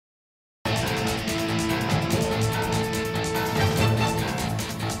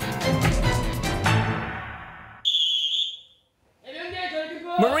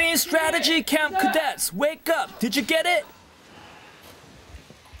strategy camp, cadets. Wake up. Did you get it?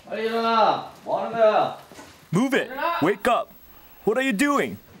 Move it. Wake up. What are you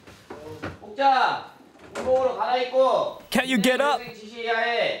doing? Can't you get up?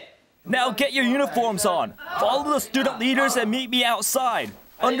 Now get your uniforms on. Follow the student leaders and meet me outside.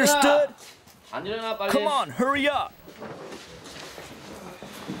 Understood? Come on, hurry up.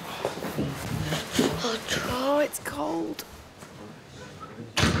 Oh, it's cold.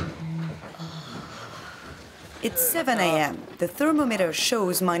 It's 7 a.m. The thermometer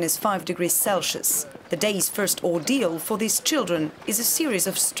shows -5 degrees Celsius. The day's first ordeal for these children is a series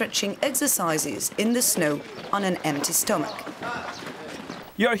of stretching exercises in the snow on an empty stomach.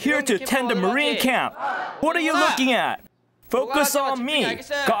 You're here to attend the Marine camp. What are you looking at? Focus on me.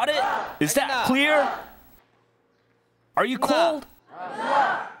 Got it? Is that clear? Are you cold?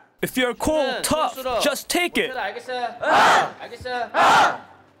 If you're cold, tough, just take it.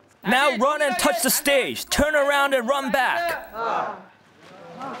 Now run and touch the stage. Turn around and run back.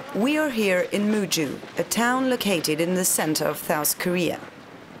 We are here in Muju, a town located in the center of South Korea.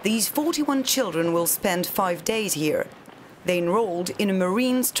 These 41 children will spend 5 days here. They enrolled in a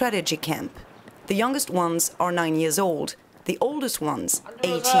Marine strategy camp. The youngest ones are 9 years old, the oldest ones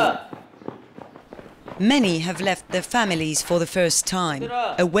 18. Many have left their families for the first time.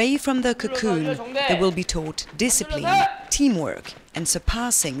 Away from the cocoon, they will be taught discipline, teamwork, and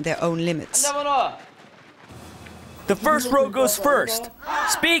surpassing their own limits. The first row goes first.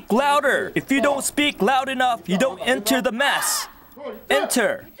 Speak louder. If you don't speak loud enough, you don't enter the mess.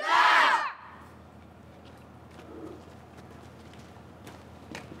 Enter.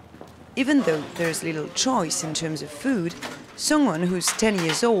 Even though there's little choice in terms of food, someone who's 10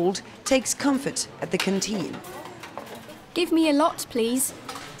 years old takes comfort at the canteen. Give me a lot, please.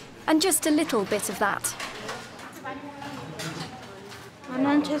 And just a little bit of that.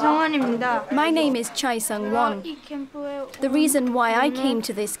 My name is Chai Sung-won. The reason why I came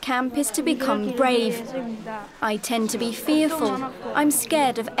to this camp is to become brave. I tend to be fearful. I'm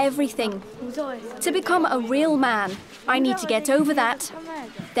scared of everything. To become a real man, I need to get over that.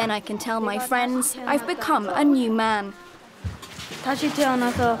 Then I can tell my friends I've become a new man.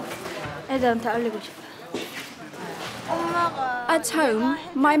 At home,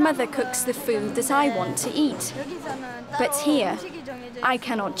 my mother cooks the food that I want to eat. But here, I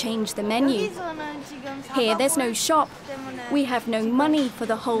cannot change the menu. Here, there's no shop. We have no money for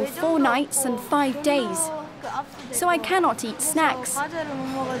the whole 4 nights and 5 days. So I cannot eat snacks.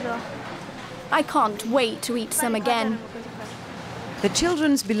 I can't wait to eat some again. The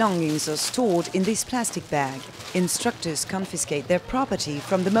children's belongings are stored in this plastic bag. Instructors confiscate their property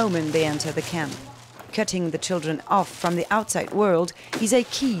from the moment they enter the camp. Cutting the children off from the outside world is a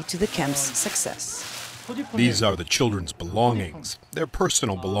key to the camp's success. These are the children's belongings, their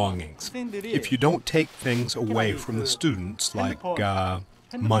personal belongings. If you don't take things away from the students, like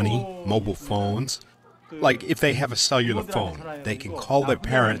money, mobile phones, like if they have a cellular phone, they can call their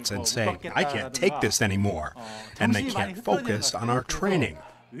parents and say, I can't take this anymore, and they can't focus on our training.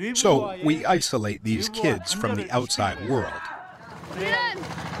 So we isolate these kids from the outside world.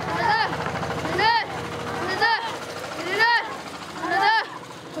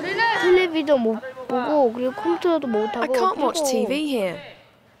 I can't watch TV here.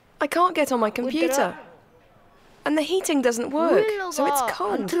 I can't get on my computer. And the heating doesn't work, so it's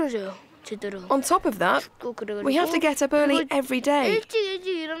cold. On top of that, we have to get up early every day.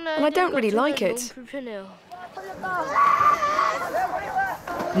 And I don't really like it.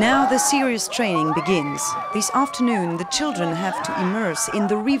 Now the serious training begins. This afternoon, the children have to immerse in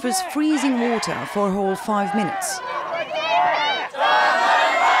the river's freezing water for a whole 5 minutes.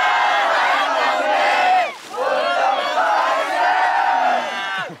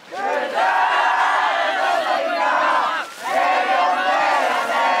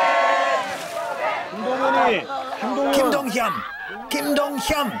 Kim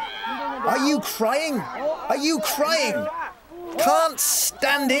Dong-hyun, are you crying? Are you crying? Can't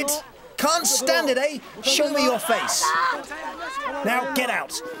stand it? Can't stand it, eh? Show me your face. Now get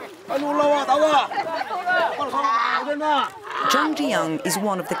out. Jung Ji-young is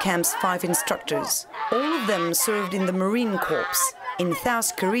one of the camp's 5 instructors. All of them served in the Marine Corps. In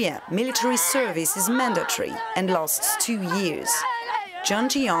South Korea, military service is mandatory and lasts 2 years. Jung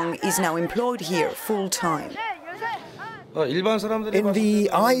Ji-young is now employed here full-time. In the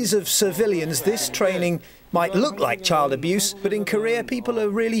eyes of civilians, this training might look like child abuse, but in Korea, people are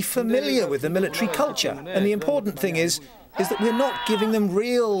really familiar with the military culture. And the important thing is that we're not giving them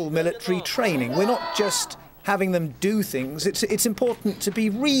real military training. We're not just having them do things. It's important to be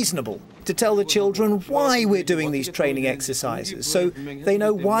reasonable, to tell the children why we're doing these training exercises, so they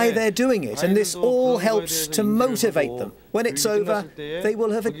know why they're doing it, and this all helps to motivate them. When it's over, they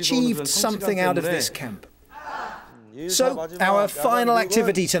will have achieved something out of this camp. So, our final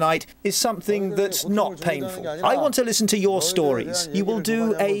activity tonight is something that's not painful. I want to listen to your stories. You will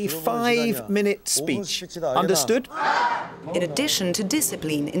do a 5-minute speech. Understood? In addition to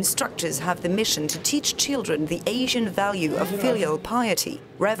discipline, instructors have the mission to teach children the Asian value of filial piety,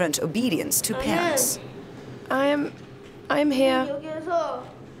 reverent obedience to parents. I'm here.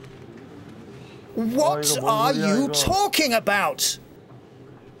 What are you talking about?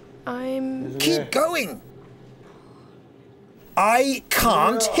 Keep going. I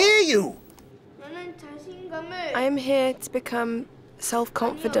can't hear you. I am here to become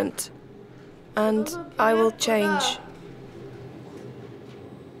self-confident, and I will change.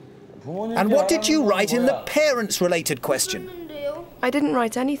 And what did you write in the parents-related question? I didn't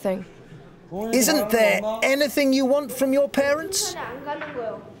write anything. Isn't there anything you want from your parents?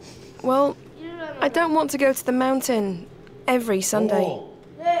 Well, I don't want to go to the mountain every Sunday.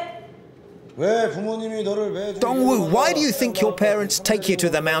 Dong-woo, why do you think your parents take you to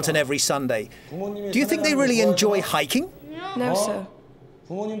the mountain every Sunday? Do you think they really enjoy hiking? No, sir.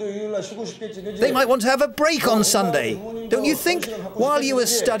 They might want to have a break on Sunday. Don't you think? While you were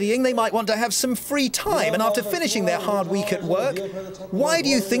studying, they might want to have some free time, and after finishing their hard week at work, why do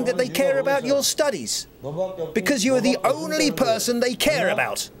you think that they care about your studies? Because you are the only person they care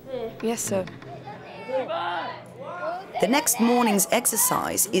about. Yes, sir. The next morning's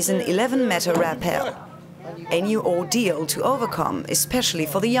exercise is an 11-meter rappel, a new ordeal to overcome, especially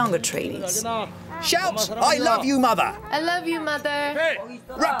for the younger trainees. Shout, "I love you, mother!" I love you, mother.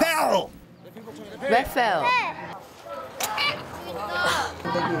 Rappel! Raphael.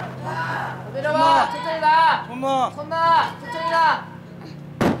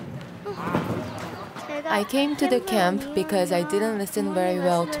 I came to the camp because I didn't listen very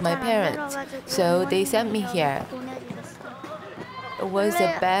well to my parents, so they sent me here. It was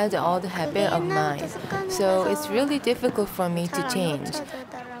a bad old habit of mine, so it's really difficult for me to change.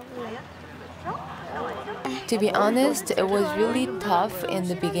 To be honest, it was really tough in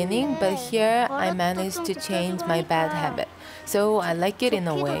the beginning, but here I managed to change my bad habit, so I like it in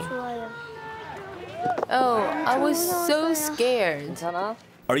a way. Oh, I was so scared.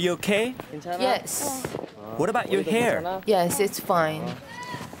 Are you okay? Yes. What about your hair? Yes, it's fine.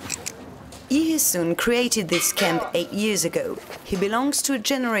 Lee Hee-sun created this camp 8 years ago. He belongs to a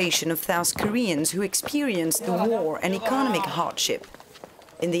generation of South Koreans who experienced the war and economic hardship.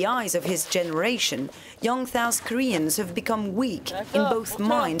 In the eyes of his generation, young South Koreans have become weak in both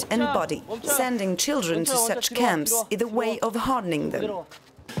mind and body. Sending children to such camps is a way of hardening them.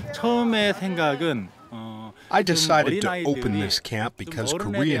 I decided to open this camp because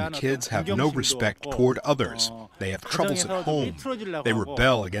Korean kids have no respect toward others. They have troubles at home. They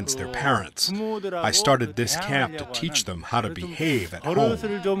rebel against their parents. I started this camp to teach them how to behave at home.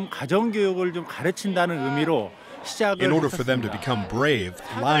 In order for them to become brave,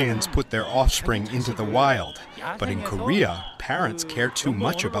 lions put their offspring into the wild. But in Korea, parents care too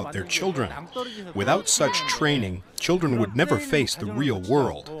much about their children. Without such training, children would never face the real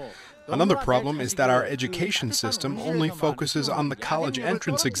world. Another problem is that our education system only focuses on the college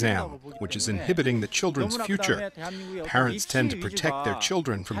entrance exam, which is inhibiting the children's future. Parents tend to protect their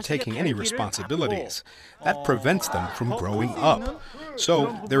children from taking any responsibilities. That prevents them from growing up.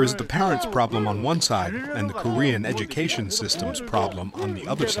 So there is the parents' problem on one side and the Korean education system's problem on the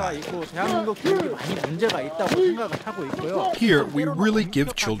other side. Here, we really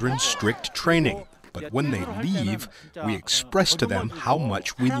give children strict training. But when they leave, we express to them how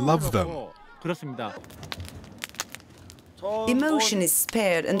much we love them. Emotion is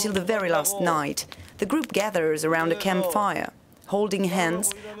spared until the very last night. The group gathers around a campfire. Holding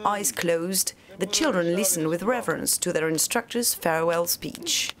hands, eyes closed, the children listen with reverence to their instructor's farewell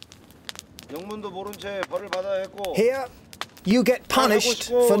speech. Here, you get punished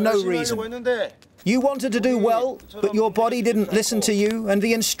for no reason. You wanted to do well, but your body didn't listen to you, and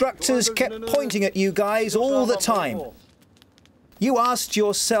the instructors kept pointing at you guys all the time. You asked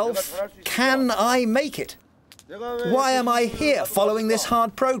yourself, can I make it? Why am I here following this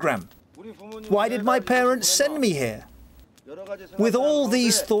hard program? Why did my parents send me here? With all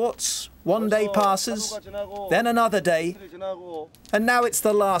these thoughts, one day passes, then another day, and now it's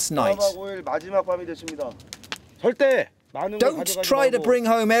the last night. Don't try to bring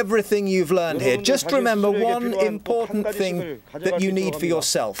home everything you've learned here. Just remember one important thing that you need for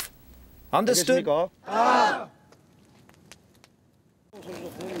yourself. Understood?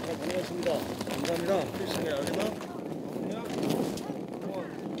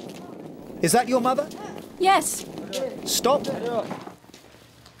 Is that your mother? Yes. Stop.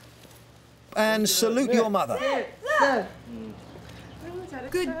 And salute your mother.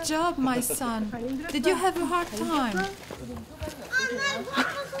 Good job, my son. Did you have a hard time?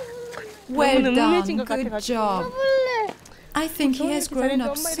 Well done, good job. I think he has grown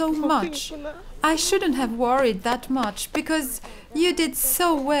up so much. I shouldn't have worried that much because you did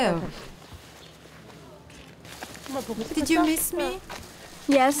so well. Did you miss me?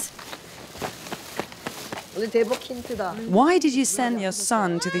 Yes. Why did you send your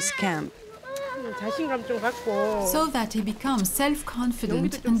son to this camp? So that he becomes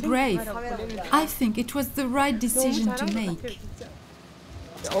self-confident and brave. I think it was the right decision to make.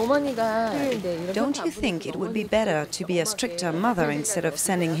 Don't you think it would be better to be a stricter mother instead of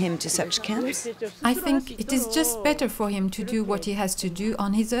sending him to such camps? I think it is just better for him to do what he has to do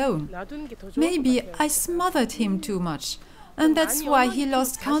on his own. Maybe I smothered him too much, and that's why he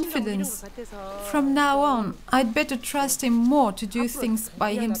lost confidence. From now on, I'd better trust him more to do things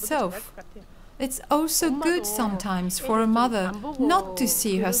by himself. It's also good sometimes for a mother not to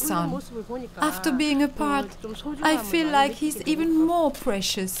see her son. After being apart, I feel like he's even more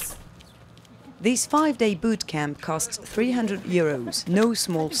precious. This 5-day boot camp costs €300, no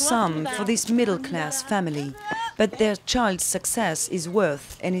small sum for this middle-class family, but their child's success is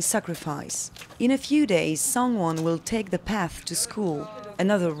worth any sacrifice. In a few days, Sangwon will take the path to school,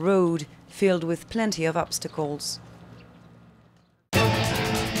 another road filled with plenty of obstacles.